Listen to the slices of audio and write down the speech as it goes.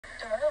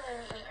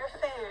Darling, eat your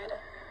food.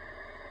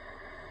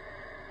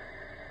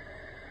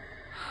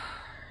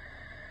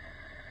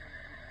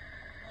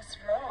 What's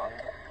wrong?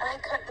 I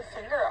cut the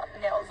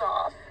fingernails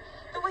off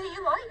the way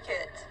you like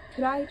it.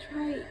 Could I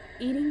try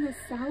eating the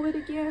salad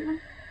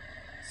again?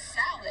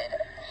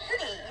 Salad?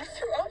 Honey, you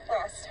threw up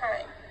last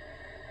time.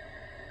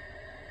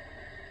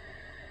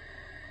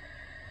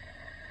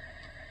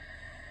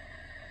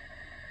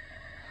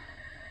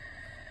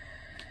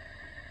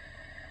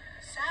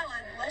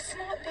 Salad, let's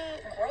not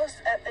be gross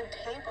at the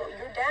table.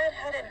 Your dad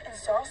had an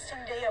exhausting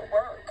day at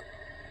work.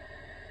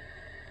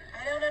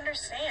 I don't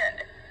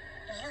understand.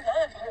 You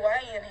love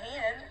Hawaiian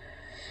hand.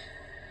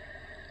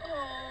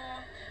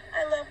 Oh,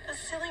 I love the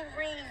silly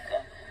ring.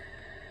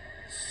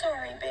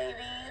 Sorry,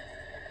 baby.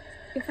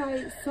 If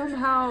I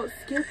somehow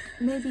skip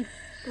maybe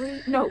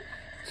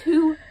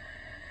 2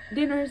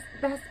 dinners,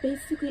 that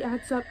basically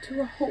adds up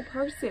to a whole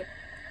person.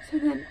 So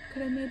then,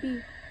 could I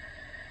maybe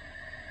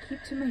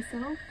keep to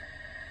myself?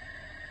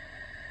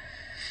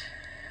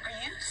 Are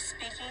you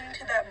speaking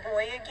to that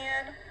boy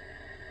again?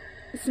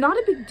 It's not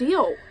a big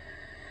deal.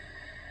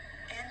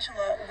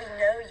 Angela, we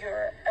know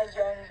you're a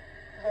young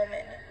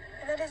woman,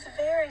 and that is a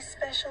very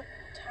special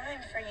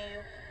time for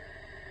you.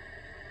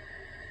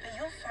 But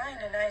you'll find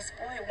a nice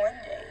boy one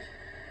day.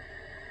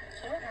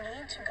 You don't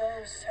need to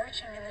go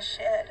searching in the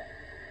shed.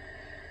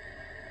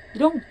 You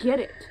don't get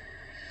it.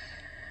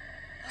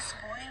 This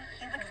boy,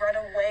 he would run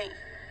away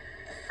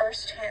the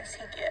first chance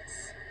he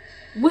gets.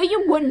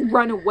 William wouldn't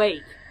run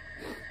away.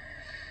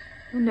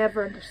 You'll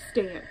never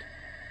understand.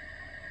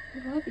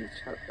 We love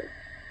each other.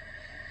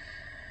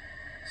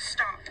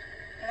 Stop.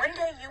 One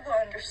day you will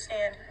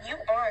understand you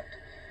aren't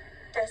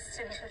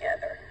destined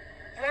together.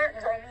 You aren't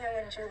Romeo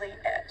and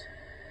Juliet.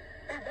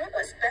 We want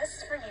what's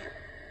best for you.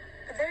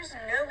 But there's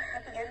no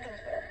happy ending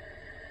here.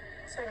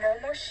 So no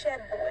more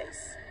shed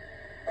boys.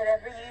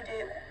 Whatever you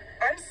do.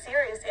 I'm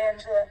serious,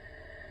 Angela.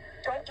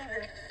 Don't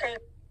even think.